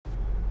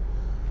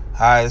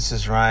Hi, this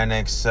is Ryan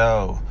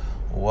XO.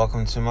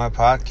 Welcome to my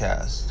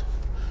podcast.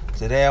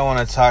 Today I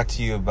want to talk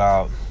to you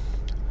about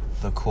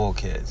The Cool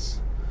Kids.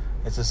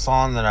 It's a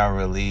song that I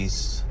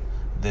released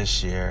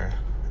this year,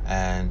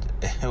 and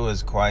it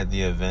was quite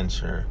the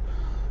adventure.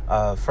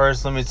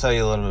 First, let me tell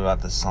you a little bit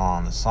about the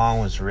song. The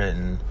song was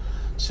written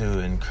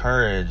to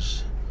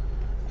encourage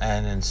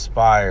and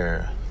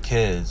inspire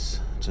kids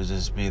to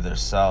just be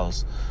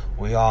themselves.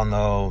 We all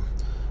know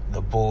the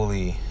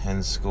bully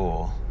in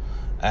school.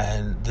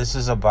 And this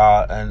is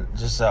about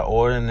just an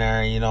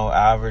ordinary,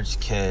 average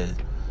kid,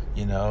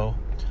 that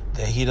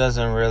he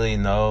doesn't really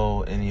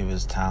know any of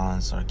his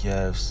talents or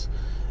gifts.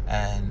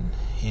 And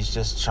he's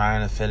just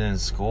trying to fit in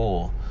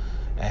school.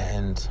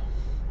 And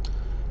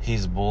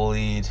he's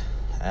bullied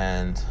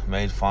and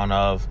made fun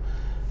of.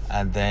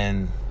 And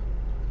then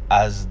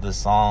as the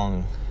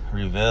song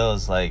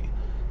reveals,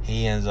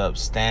 he ends up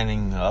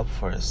standing up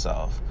for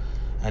himself.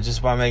 And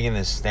just by making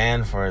this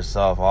stand for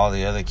himself, all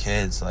the other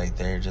kids,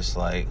 they're just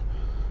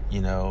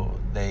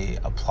they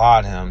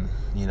applaud him,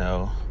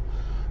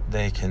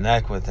 they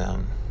connect with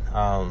him.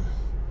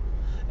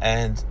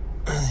 And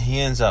he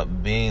ends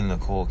up being the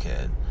cool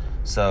kid.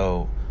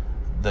 So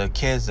the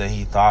kids that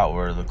he thought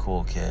were the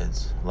cool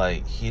kids,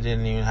 he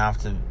didn't even have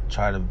to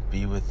try to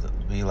be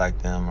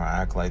like them or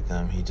act like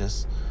them. He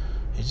just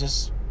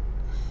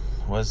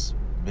was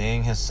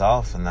being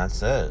himself, and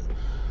that's it.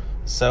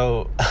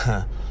 So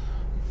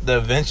the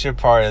adventure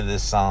part of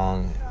this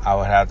song, I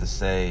would have to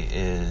say,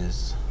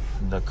 is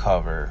the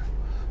cover,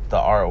 the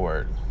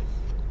artwork.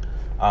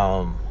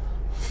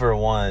 For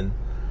one,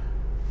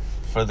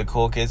 for the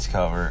Cool Kids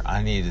cover,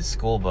 I needed a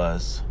school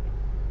bus,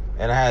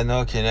 and I had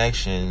no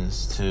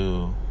connections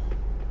to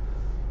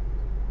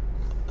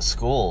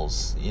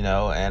schools, and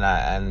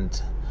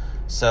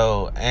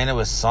it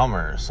was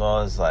summer, so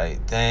I was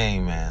like,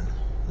 dang, man,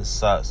 this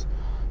sucks.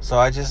 So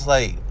I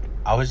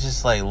would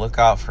just look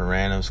out for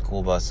random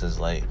school buses,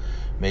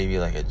 maybe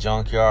a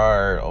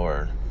junkyard,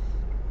 or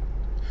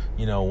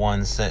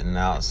one sitting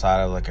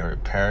outside of a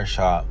repair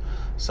shop.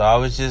 So I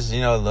was just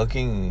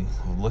looking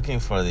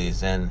for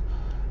these, and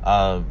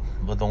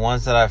but the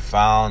ones that I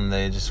found,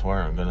 they just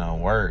weren't gonna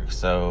work.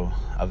 So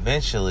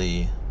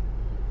eventually,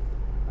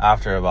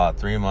 after about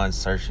 3 months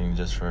searching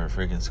just for a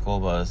freaking school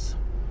bus,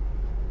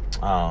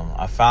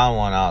 I found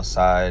one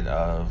outside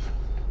of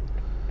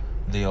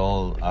the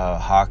old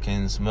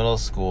Hawkins Middle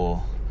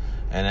School,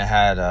 and it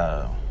had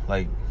a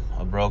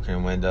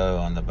broken window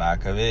on the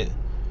back of it,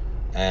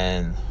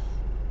 and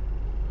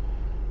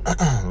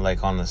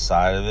on the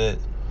side of it.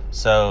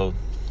 So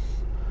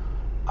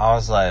I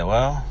was like,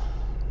 well,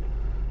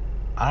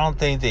 I don't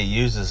think they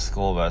use the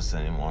school bus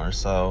anymore.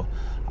 So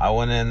I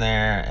went in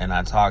there and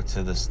I talked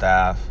to the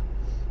staff,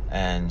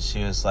 and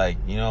she was like,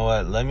 you know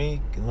what, let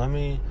me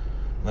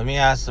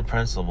ask the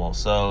principal.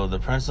 So the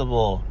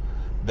principal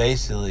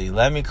basically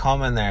let me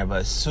come in there,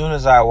 but as soon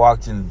as I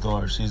walked in the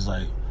door, she's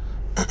like,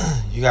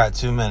 you got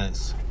 2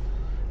 minutes.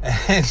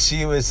 And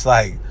she was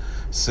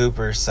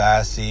super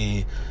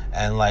sassy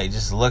and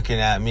just looking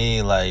at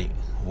me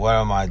what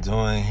am I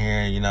doing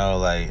here?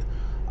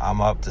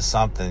 I'm up to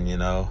something,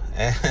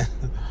 And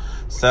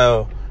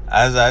so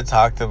as I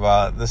talked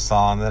about the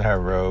song that I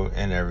wrote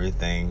and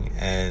everything,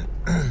 and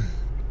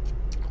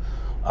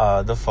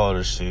the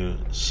photo shoot,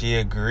 she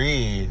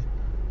agreed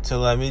to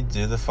let me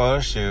do the photo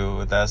shoot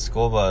with that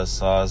school bus.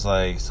 So I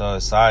was so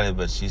excited,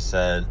 but she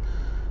said,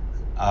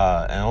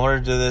 in order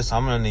to do this,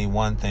 I'm going to need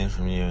one thing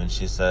from you. And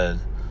she said,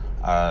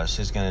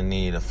 she's going to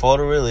need a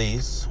photo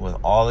release with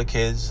all the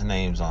kids'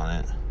 names on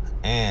it,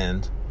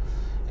 and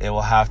it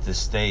will have to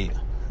state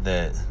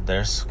that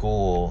their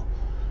school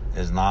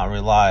is not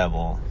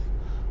reliable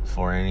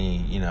for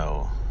any,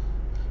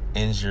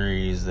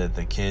 injuries that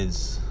the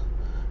kids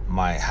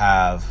might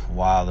have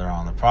while they're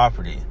on the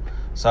property.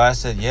 So I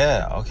said,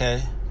 yeah,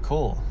 okay,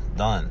 cool,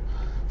 done.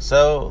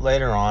 So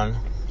later on,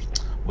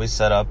 we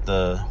set up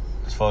the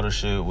photo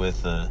shoot with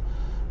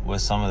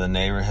some of the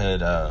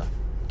neighborhood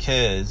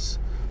kids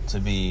to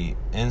be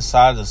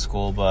inside the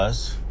school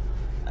bus,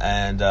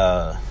 and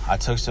I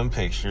took some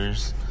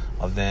pictures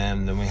of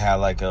them. Then we had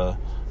a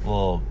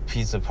little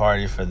pizza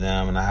party for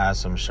them, and I had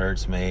some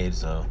shirts made,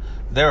 so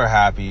they were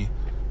happy.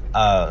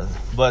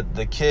 But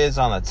the kids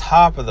on the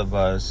top of the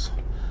bus,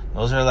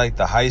 those are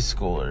the high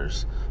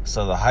schoolers.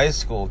 So the high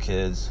school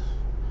kids,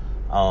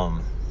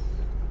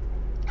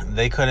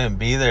 they couldn't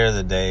be there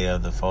the day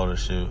of the photo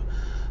shoot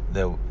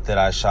that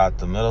I shot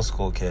the middle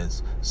school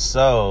kids.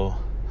 So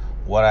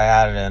what I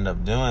had to end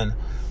up doing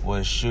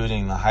was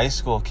shooting the high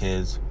school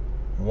kids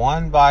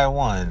one by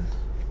one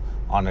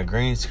on a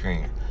green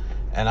screen.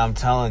 And I'm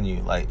telling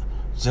you,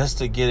 just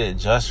to get it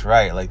just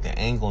right, the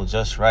angle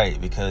just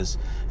right, because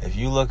if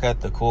you look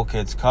at the Cool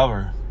Kids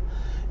cover,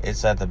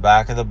 it's at the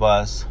back of the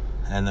bus,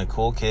 and the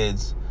cool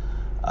kids,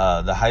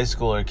 the high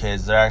schooler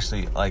kids, they're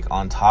actually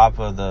on top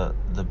of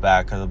the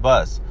back of the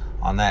bus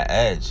on that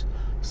edge.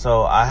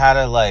 So I had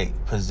to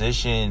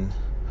position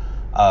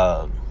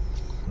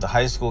the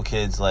high school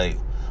kids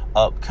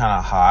up kind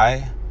of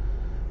high,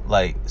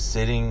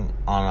 sitting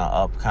on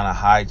a up kind of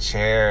high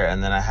chair,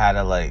 and then I had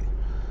to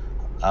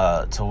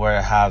to where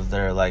I have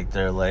their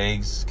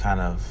legs kind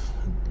of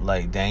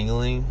like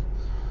dangling,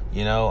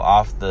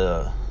 off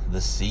the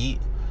seat.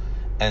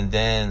 And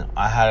then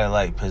I had to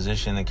like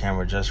position the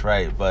camera just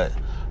right, but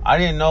I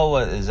didn't know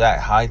what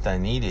exact height I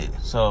needed.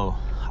 So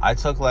I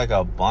took like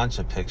a bunch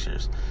of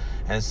pictures.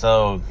 And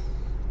so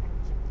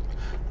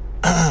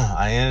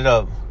I ended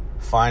up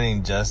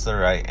finding just the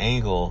right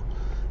angle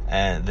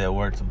and that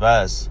worked the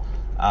best.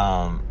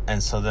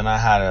 And so then I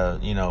had to,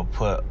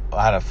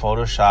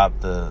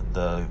 Photoshop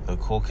the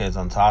cool kids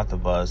on top of the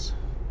bus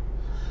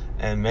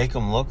and make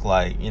them look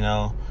like,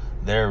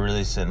 they're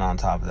really sitting on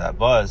top of that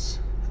bus,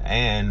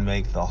 and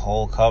make the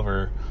whole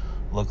cover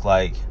look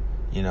like,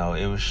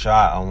 it was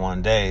shot on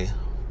one day,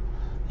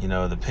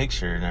 the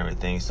picture and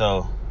everything.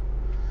 So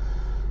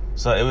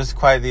it was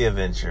quite the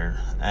adventure.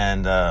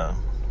 And,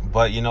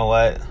 but you know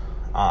what?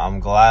 I'm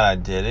glad I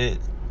did it.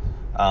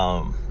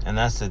 And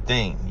that's the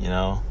thing,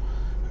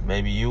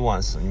 maybe you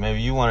want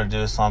to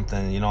do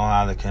something, you don't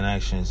have the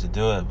connections to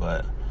do it,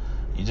 but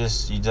you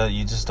just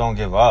don't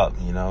give up,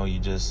 you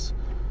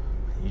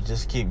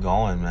just keep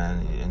going,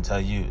 man, until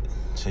you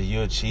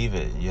achieve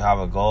it. You have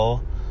a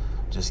goal,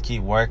 just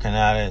keep working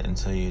at it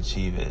until you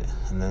achieve it,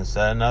 and then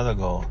set another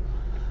goal.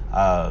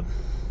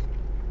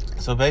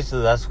 So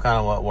basically that's kind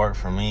of what worked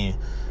for me,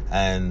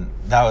 and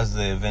that was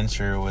the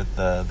adventure with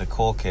the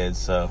Cool Kids.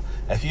 So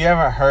if you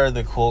haven't heard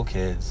the Cool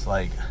Kids,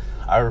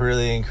 I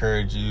really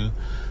encourage you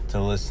to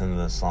listen to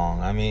the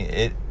song. I mean,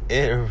 it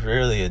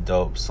really a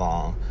dope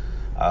song.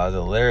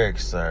 The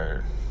lyrics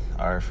are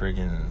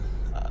freaking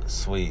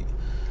sweet,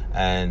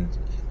 and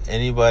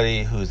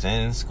anybody who's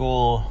in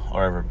school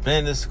or ever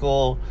been to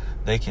school,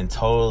 they can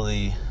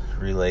totally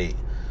relate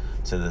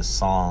to this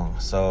song.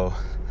 So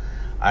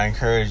I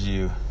encourage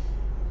you,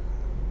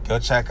 go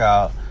check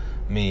out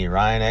me,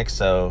 Ryan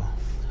XO,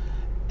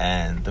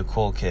 and the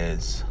Cool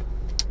Kids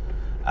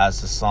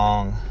as the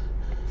song.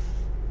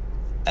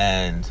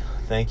 And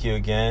thank you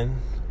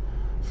again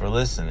for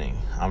listening.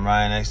 I'm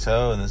Ryan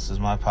XO, and this is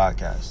my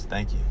podcast.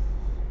 Thank you.